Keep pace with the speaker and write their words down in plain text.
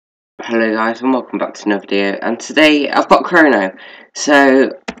Hello guys and welcome back to another video, and today I've got Chrono. So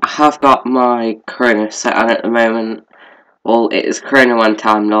I have got my Chrono set on at the moment. Well, it is Chrono and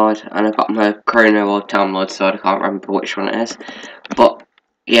Time Lord, and I've got my Chrono or Time Lord sword. I can't remember which one it is. But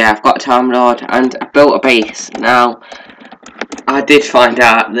yeah, I've got Time Lord and I built a base. Now I did find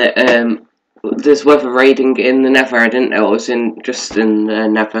out that there's weather raiding in the Nether. I didn't know it was just in the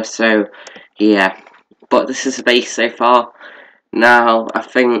Nether, so yeah. But this is the base so far. Now I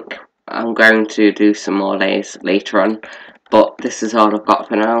think I'm going to do some more layers later on, but this is all I've got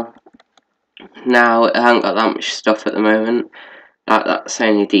for now. Now I haven't got that much stuff at the moment. That's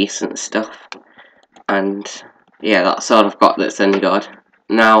only decent stuff, and yeah, that's all I've got that's any good.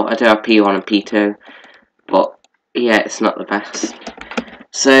 Now I do have P1 and P2, but yeah, it's not the best.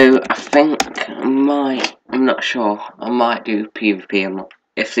 So I think I'm not sure, I might do PvP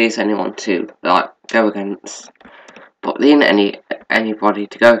if there's anyone to like go against. But there ain't anybody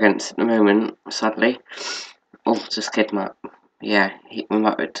to go against at the moment, sadly. Oh, just kid Matt. Yeah, we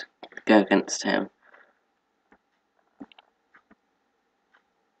might be to go against him.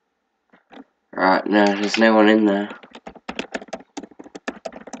 Right, no, there's no one in there.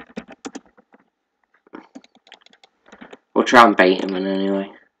 We'll try and bait him in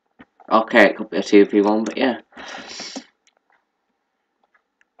anyway. Okay, it could be a 2v1, but yeah.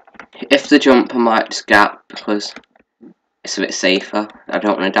 If the jump, I might just gap because it's a bit safer. I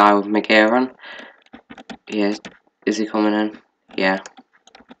don't want to die with my gear on. Yeah, is he coming in? Yeah.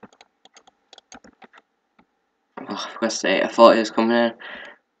 Oh, for God's sake, I thought he was coming in.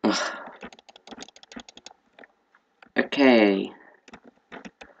 Ugh. Okay.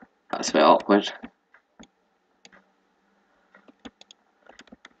 That's a bit awkward.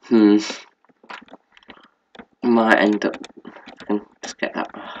 Might end up... I can just get that...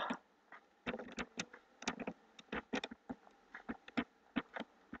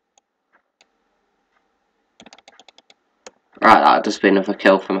 Right, that'll just be another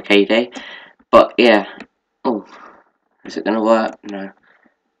kill from a KD. But yeah. Oh. Is it gonna work? No.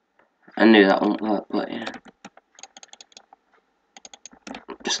 I knew that wouldn't work, but yeah.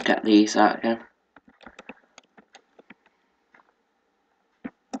 Just get these out again.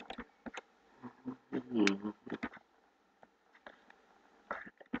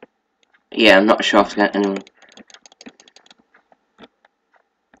 Yeah, I'm not sure if I get anyone.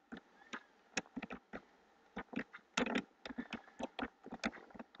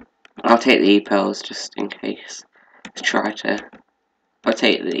 I'll take the E-pills just in case. I'll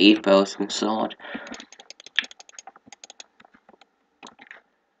take the E-pills and sword.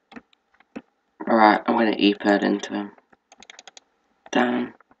 Alright, I'm gonna E-pill into him.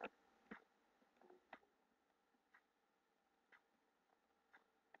 Damn.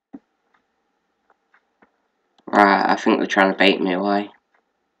 Right, I think they're trying to bait me away.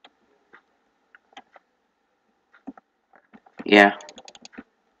 Yeah.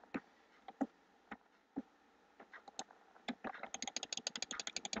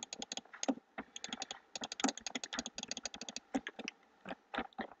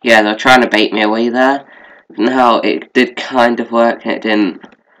 Yeah, they're trying to bait me away there. Now, it did kind of work and it didn't.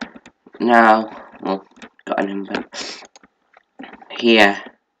 Now, well, got an invent. Yeah.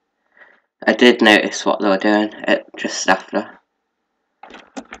 I did notice what they were doing just after.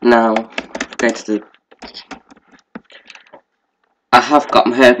 Now, go to the... I have got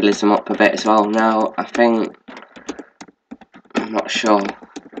my herbalism up a bit as well now. I think... I'm not sure.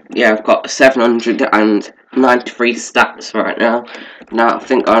 Yeah, I've got 793 stats right now. Now, I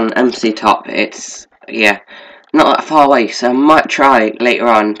think on MC Top it's... yeah, not that far away, so I might try later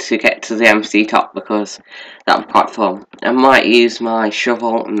on to get to the MC Top because that would be quite fun. I might use my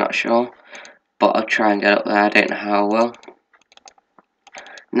shovel, I'm not sure. But I'll try and get up there, I don't know how I will.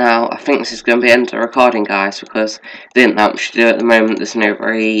 Now, I think this is going to be the end of the recording, guys, because there isn't that much to do at the moment. There's no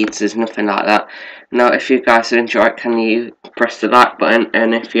raids, there's nothing like that. Now, if you guys have enjoyed, can you press the like button,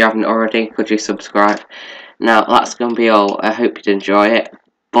 and if you haven't already, could you subscribe? Now, that's going to be all. I hope you did enjoy it,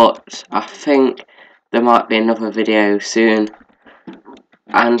 but I think there might be another video soon.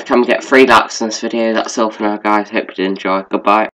 And can we get 3 likes on this video? That's all for now, guys. Hope you did enjoy. Goodbye.